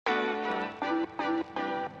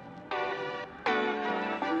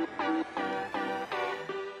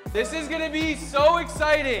This is gonna be so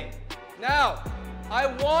exciting. Now, I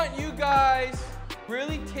want you guys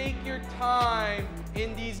really take your time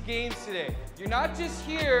in these games today. You're not just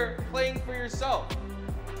here playing for yourself.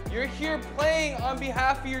 You're here playing on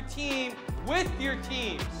behalf of your team with your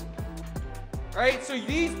teams. Right? So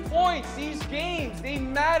these points, these games, they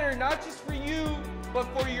matter not just for you, but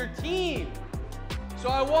for your team. So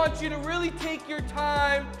I want you to really take your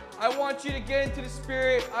time. I want you to get into the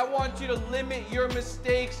spirit. I want you to limit your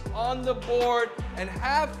mistakes on the board and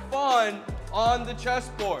have fun on the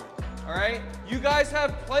chessboard. All right? You guys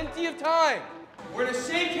have plenty of time. We're gonna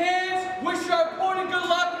shake hands, wish our